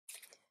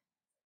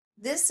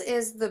This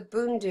is the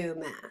Bundu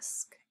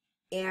Mask,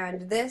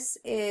 and this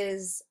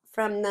is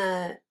from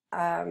the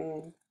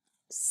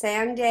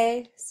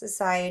Sande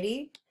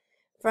Society,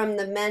 from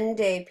the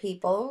Mende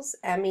peoples,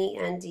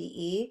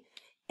 Mende,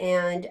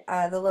 and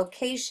the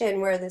location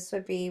where this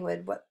would be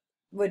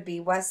would be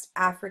West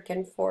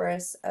African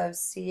forests of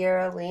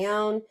Sierra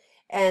Leone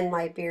and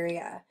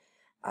Liberia.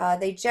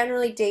 They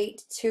generally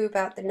date to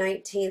about the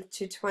 19th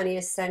to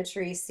 20th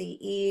century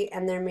CE,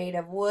 and they're made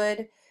of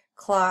wood,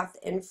 cloth,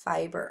 and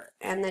fiber.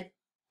 And the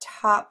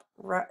top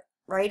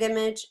right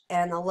image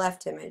and the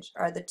left image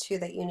are the two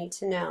that you need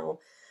to know.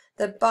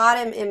 The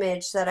bottom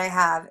image that I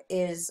have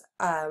is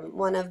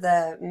one of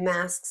the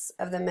masks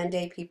of the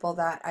Mende people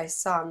that I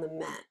saw in the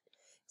Met.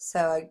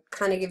 So I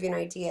kind of give you an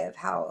idea of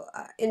how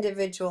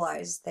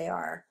individualized they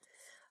are.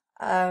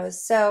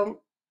 So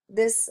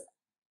this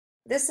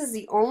this is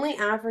the only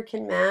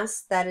African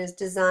mask that is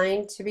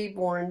designed to be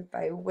worn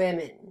by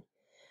women.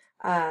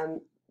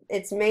 Um,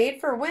 it's made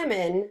for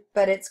women,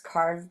 but it's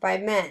carved by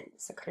men.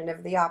 So kind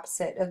of the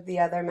opposite of the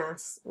other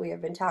masks we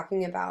have been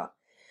talking about.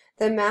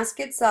 The mask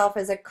itself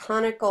is a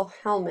conical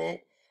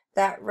helmet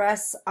that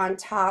rests on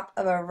top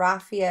of a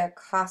raffia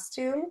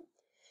costume,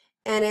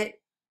 and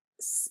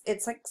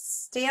it's like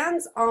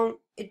stands on,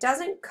 it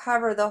doesn't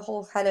cover the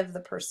whole head of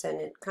the person.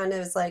 It kind of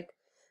is like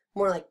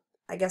more like,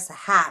 I guess, a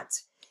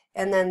hat.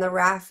 And then the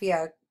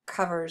raffia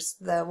covers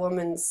the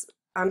woman's,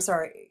 I'm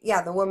sorry,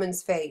 yeah, the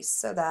woman's face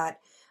so that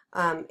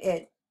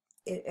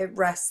it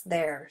rests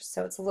there.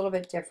 So it's a little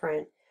bit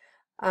different.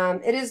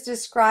 It is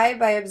described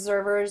by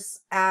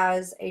observers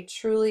as a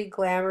truly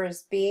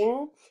glamorous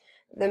being.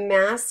 The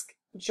mask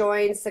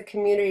joins the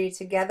community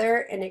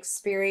together in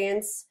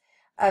experience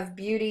of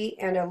beauty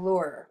and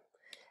allure.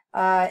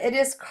 It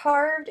is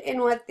carved in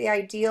what the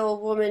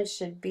ideal woman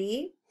should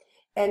be,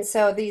 and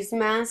so these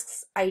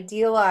masks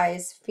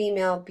idealize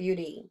female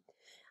beauty.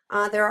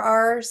 There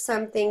are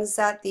some things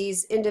that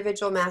these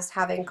individual masks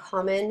have in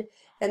common,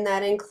 and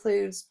that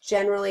includes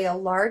generally a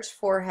large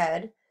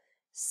forehead,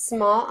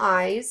 small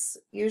eyes,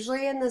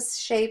 usually in the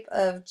shape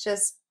of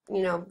just,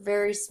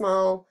 very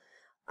small,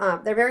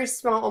 they're very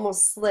small,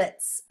 almost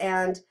slits,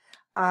 and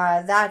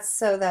that's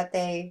so that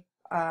they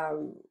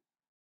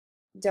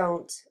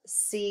don't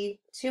see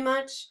too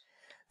much.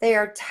 They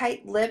are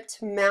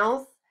tight-lipped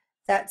mouth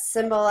that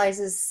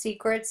symbolizes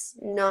secrets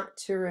not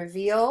to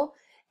reveal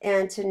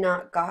and to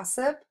not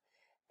gossip.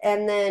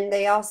 And then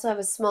they also have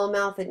a small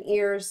mouth and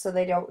ears so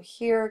they don't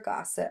hear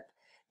gossip.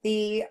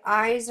 The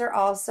eyes are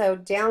also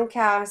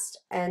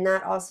downcast, and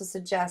that also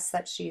suggests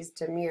that she's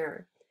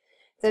demure.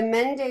 The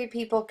Mende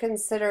people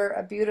consider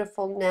a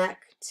beautiful neck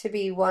to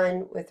be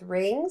one with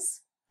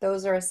rings.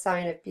 Those are a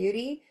sign of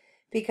beauty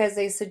because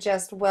they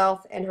suggest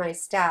wealth and high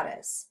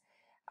status.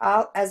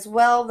 As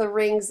well, the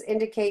rings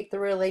indicate the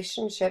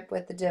relationship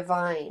with the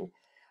divine.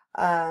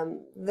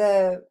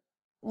 The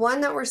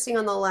one that we're seeing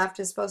on the left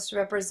is supposed to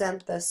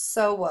represent the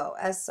Sowo,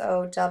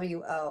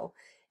 S-O-W-O.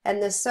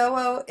 And the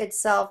Sowo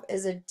itself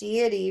is a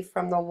deity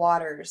from the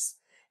waters.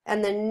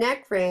 And the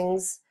neck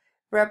rings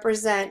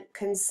represent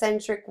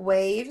concentric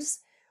waves,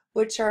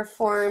 which are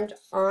formed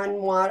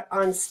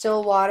on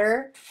still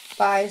water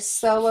by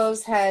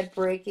Sowo's head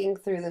breaking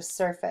through the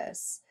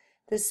surface.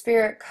 The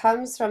spirit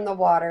comes from the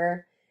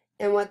water,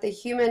 and what the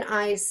human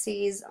eye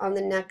sees on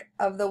the neck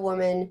of the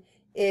woman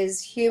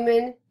is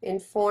human in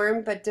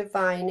form but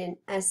divine in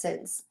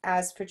essence,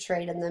 as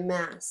portrayed in the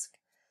mask.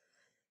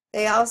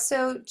 They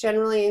also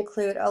generally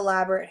include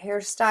elaborate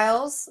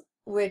hairstyles,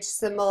 which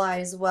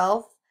symbolize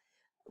wealth,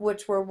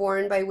 which were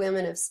worn by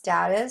women of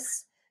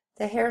status.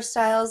 The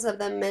hairstyles of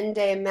the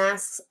Mende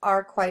masks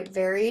are quite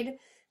varied.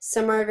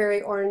 Some are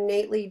very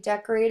ornately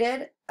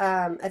decorated.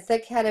 A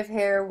thick head of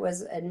hair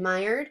was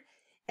admired,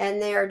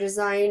 and they are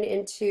designed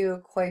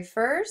into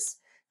coiffures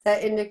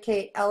that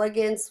indicate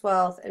elegance,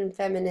 wealth, and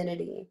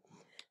femininity.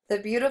 The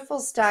beautiful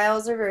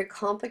styles are very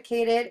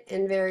complicated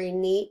and very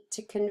neat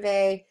to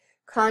convey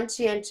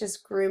conscientious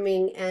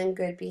grooming and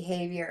good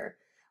behavior,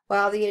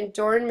 while the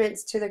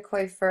adornments to the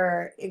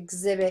coiffure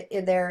exhibit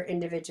their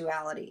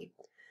individuality.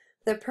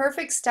 The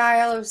perfect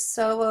style of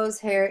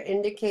Sowo's hair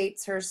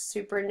indicates her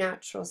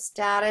supernatural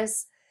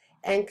status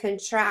and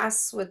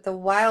contrasts with the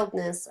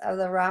wildness of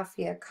the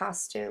raffia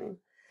costume.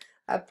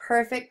 A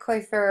perfect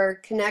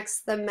coiffure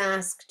connects the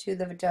mask to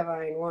the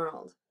divine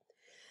world.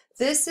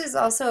 This is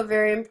also a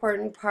very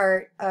important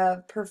part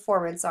of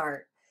performance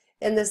art.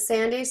 In the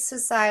Sande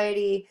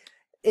Society,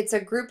 it's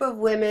a group of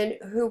women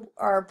who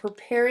are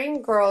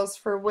preparing girls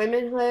for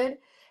womanhood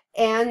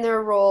and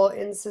their role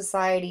in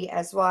society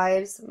as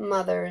wives,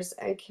 mothers,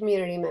 and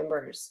community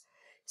members.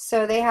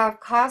 So they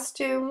have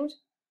costumed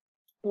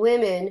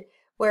women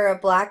wear a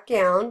black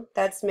gown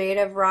that's made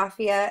of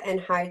raffia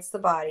and hides the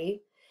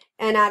body.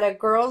 And at a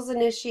girl's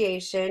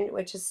initiation,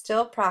 which is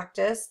still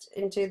practiced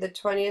into the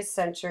 20th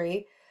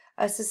century,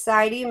 a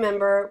society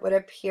member would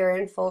appear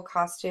in full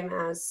costume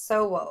as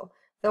Sowo,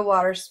 the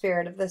water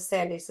spirit of the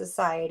Sande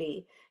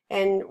Society,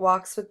 and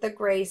walks with the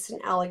grace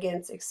and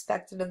elegance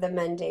expected of the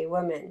Mende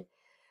woman.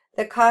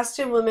 The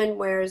costume woman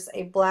wears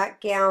a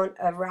black gown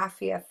of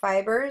raffia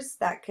fibers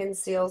that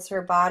conceals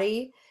her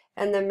body,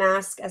 and the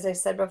mask, as I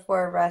said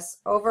before, rests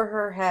over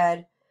her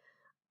head.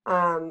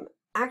 Um,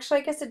 Actually,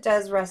 I guess it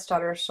does rest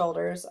on her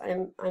shoulders.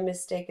 I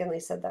mistakenly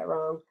said that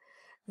wrong.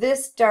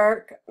 This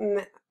dark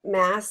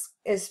mask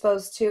is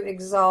supposed to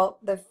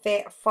exalt the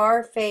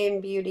far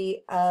famed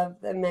beauty of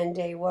the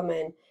Mende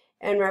woman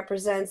and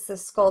represents the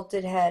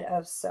sculpted head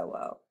of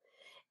Sowo.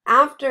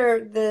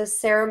 After the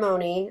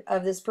ceremony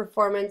of this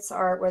performance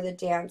art where the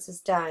dance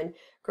is done,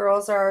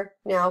 girls are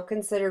now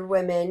considered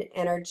women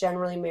and are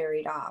generally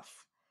married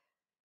off.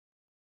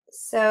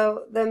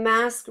 So the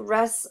mask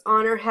rests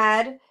on her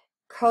head,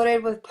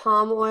 coated with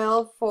palm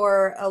oil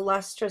for a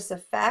lustrous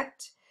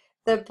effect.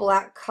 The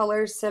black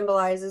color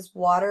symbolizes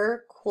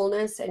water,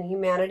 coolness, and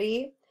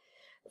humanity.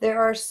 There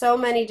are so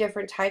many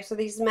different types of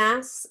these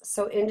masks,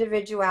 so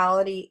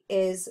individuality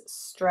is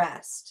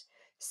stressed.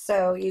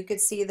 So you could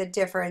see the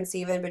difference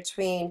even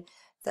between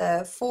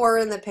the four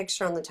in the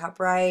picture on the top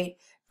right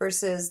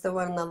versus the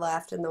one on the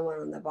left and the one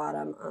on the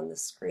bottom on the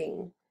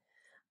screen.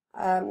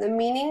 The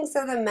meanings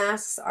of the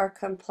masks are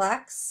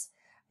complex.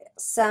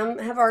 Some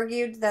have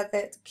argued that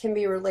that can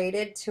be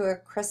related to a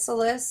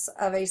chrysalis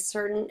of a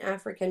certain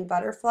African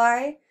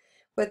butterfly,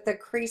 with the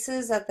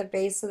creases at the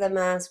base of the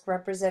mask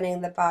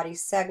representing the body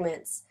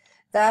segments,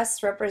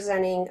 thus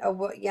representing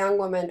a young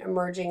woman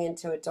emerging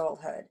into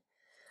adulthood.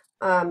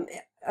 Um,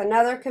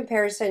 Another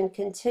comparison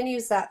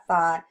continues that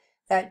thought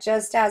that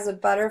just as a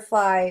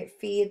butterfly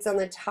feeds on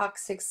the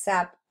toxic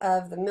sap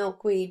of the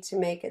milkweed to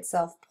make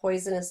itself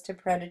poisonous to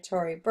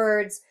predatory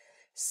birds,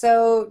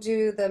 so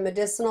do the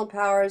medicinal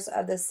powers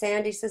of the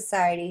Sandy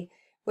Society,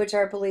 which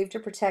are believed to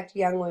protect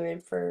young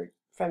women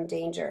from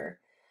danger.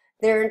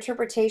 Their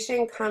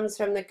interpretation comes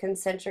from the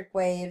concentric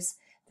waves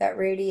that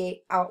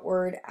radiate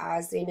outward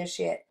as the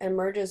initiate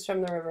emerges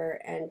from the river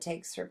and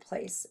takes her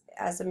place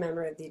as a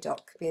member of the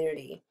adult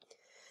community.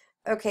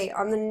 Okay,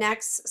 on the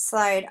next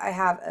slide, I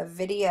have a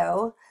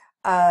video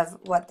of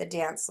what the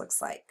dance looks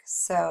like.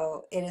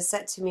 So it is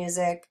set to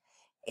music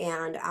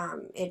and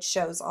it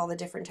shows all the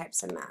different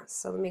types of masks.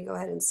 So let me go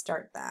ahead and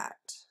start that.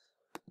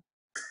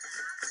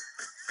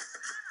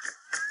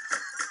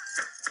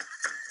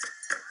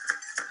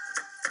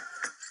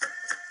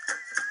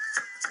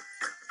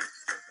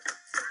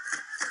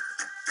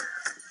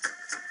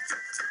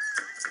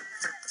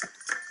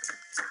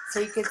 So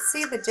you can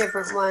see the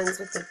different ones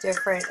with the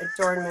different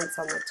adornments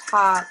on the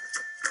top,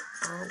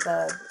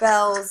 the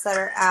bells that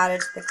are added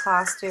to the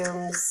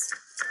costumes,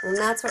 and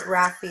that's what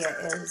raffia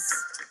is.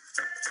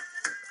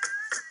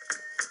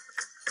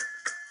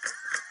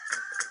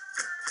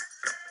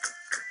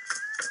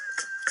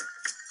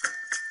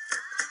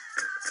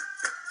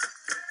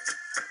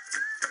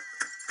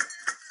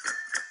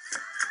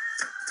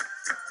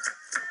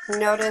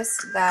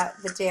 Notice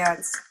that the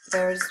dance,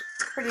 there's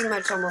pretty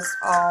much almost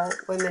all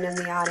women in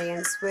the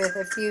audience with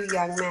a few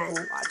young men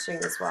watching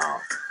as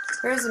well.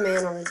 There's a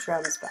man on the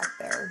drums back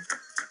there.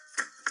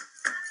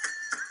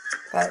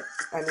 But,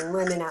 I mean,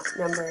 women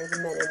outnumber the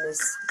men in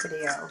this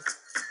video.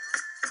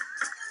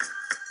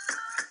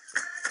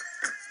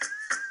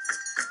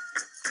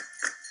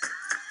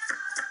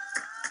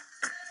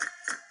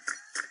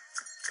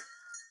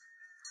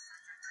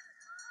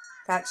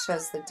 That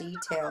shows the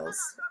details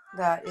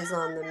that is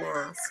on the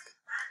mask.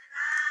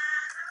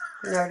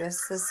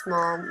 Notice the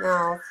small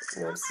mouth,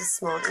 notice the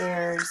small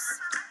ears.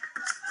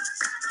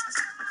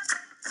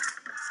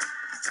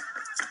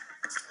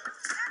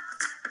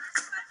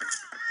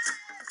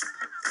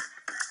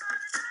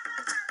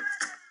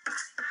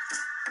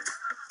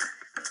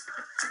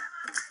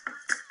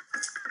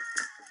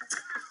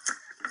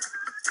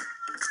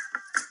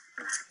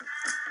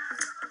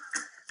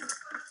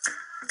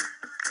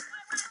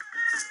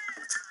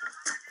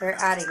 They're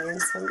adding in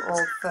some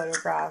old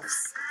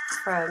photographs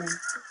from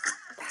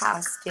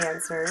past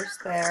dancers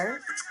there.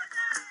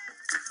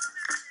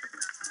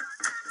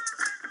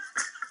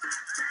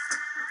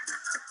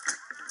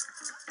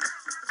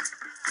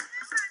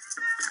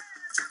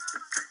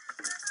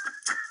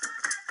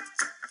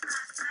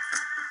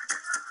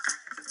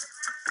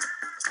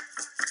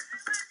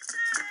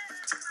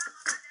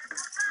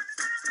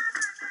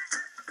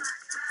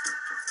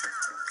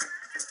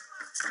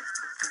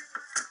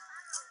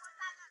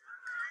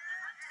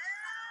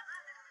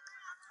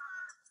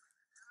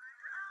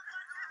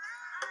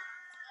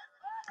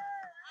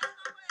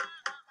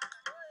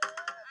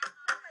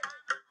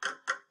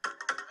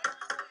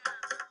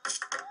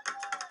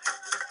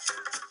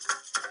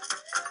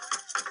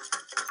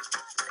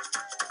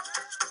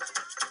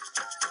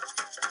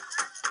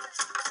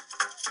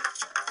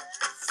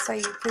 So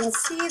you can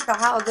see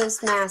how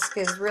this mask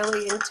is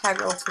really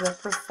integral to the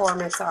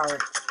performance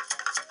art.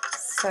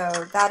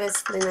 So that is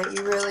something that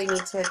you really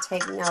need to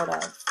take note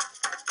of.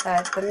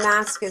 That the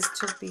mask is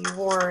to be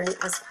worn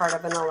as part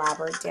of an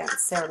elaborate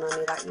dance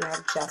ceremony that you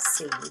have just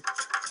seen.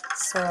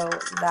 So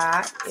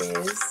that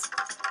is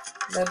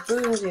the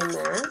Bundu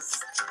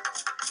Mask.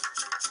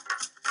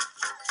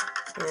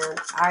 And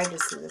I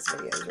just think this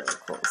video is really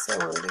cool, so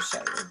I wanted to show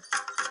you.